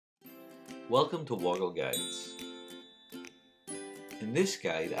Welcome to Woggle Guides. In this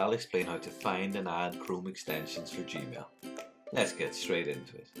guide, I'll explain how to find and add Chrome extensions for Gmail. Let's get straight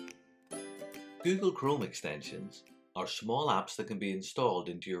into it. Google Chrome extensions are small apps that can be installed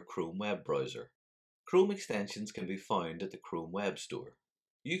into your Chrome web browser. Chrome extensions can be found at the Chrome Web Store.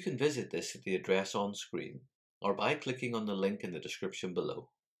 You can visit this at the address on screen or by clicking on the link in the description below.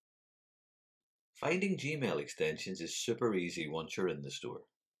 Finding Gmail extensions is super easy once you're in the store.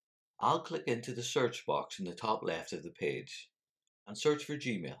 I'll click into the search box in the top left of the page and search for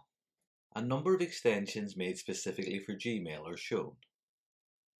Gmail. A number of extensions made specifically for Gmail are shown,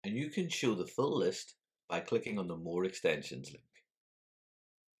 and you can show the full list by clicking on the More Extensions link.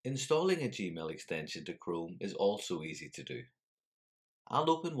 Installing a Gmail extension to Chrome is also easy to do. I'll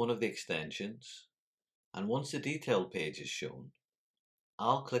open one of the extensions, and once the detailed page is shown,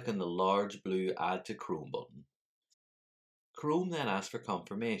 I'll click on the large blue Add to Chrome button. Chrome then asks for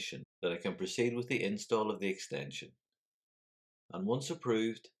confirmation that I can proceed with the install of the extension, and once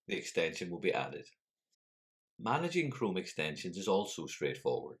approved, the extension will be added. Managing Chrome extensions is also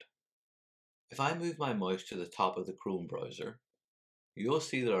straightforward. If I move my mouse to the top of the Chrome browser, you'll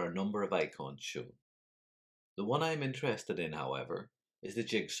see there are a number of icons shown. The one I'm interested in, however, is the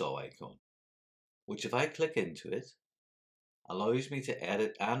jigsaw icon, which if I click into it, allows me to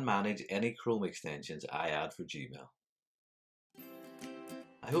edit and manage any Chrome extensions I add for Gmail.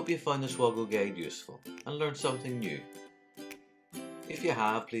 I hope you found this Woggle guide useful and learned something new. If you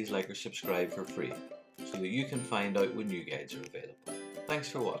have, please like or subscribe for free so that you can find out when new guides are available. Thanks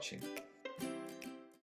for watching.